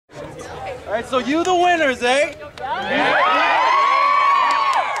All right, so you the winners, eh? Yeah.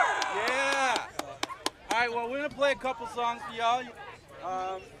 All right, well, we're going to play a couple songs for y'all.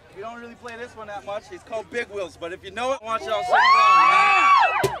 We don't really play this one that much. It's called Big Wheels, but if you know it, I want y'all to sing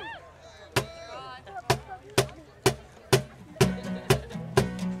along.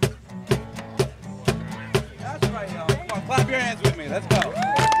 That's right, y'all. Come on, clap your hands with me. Let's go.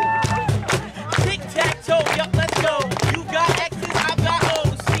 Tic-tac-toe, yup, let's go. You got X's, I've got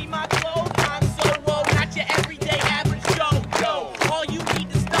O's. See my clothes? I'm so woe, not your everyday average Joe. Yo, all you need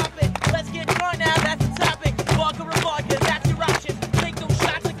to stop it. Let's get drunk now, that's the topic. Vodka or vodka, that's your option. Take those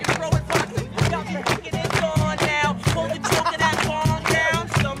shots like you're throwing boxes. Stop the hacking, it's on now. Pull the joke of that bomb down.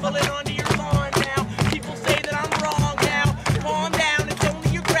 Stumbling onto your lawn now. People say that I'm wrong now. Calm down, it's only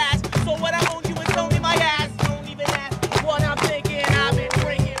your grass. So what I own you is only my ass. Don't even ask what I'm thinking. I've been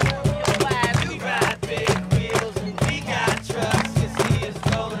drinking on your glass. We ride big wheels and we got trucks. You see us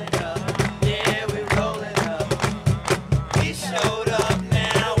rolling up. Yeah, we're rolling up. We showed up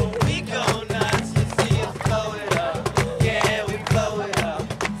now and we go nuts. You see us blow it up. Yeah, we blow it up.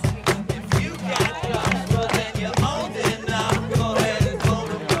 If you got trucks, well then you're old enough. Go ahead and hold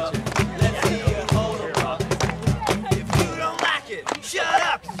them up. Let's see you hold them up. If you don't like it, shut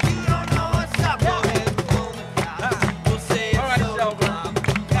up. 'Cause you don't know what's up. Go ahead and hold them up. We'll say All right, it's Shelburne.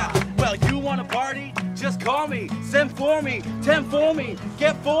 Yeah. Well, you want to party? Just call me. Send for me. 10 for me.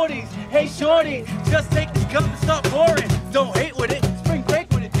 Get 40s. Hey, shorty, just take this cup and stop pouring. Don't hate with it. Spring break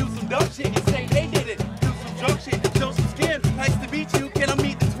with it. Do some dumb shit and say they did it. Do some drunk shit. Show some skin. Nice to meet you. Can I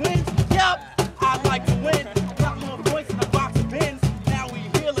meet the twins? Yup. I'd like to win. Got more points in a box of pins. Now we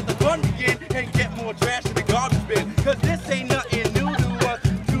here, let the fun begin and get more trash in the garbage bin. 'Cause this ain't nothing new to us.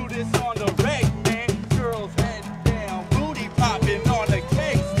 Do this on the reg, man. Girls head down, booty popping on the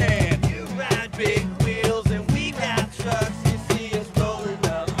cake stand. You ride big wheels and we got trucks. You see us rolling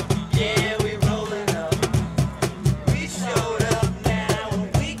up. Yeah, we rolling up. We showed up now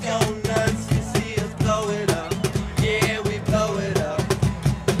and we go nuts. You see us blow it up. Yeah, we blow it up.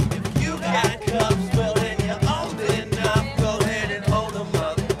 If you got cups, well then you're old enough. Go ahead and hold them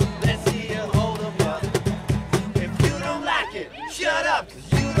up. Let's see you hold them up. If you don't like it, shut up. 'Cause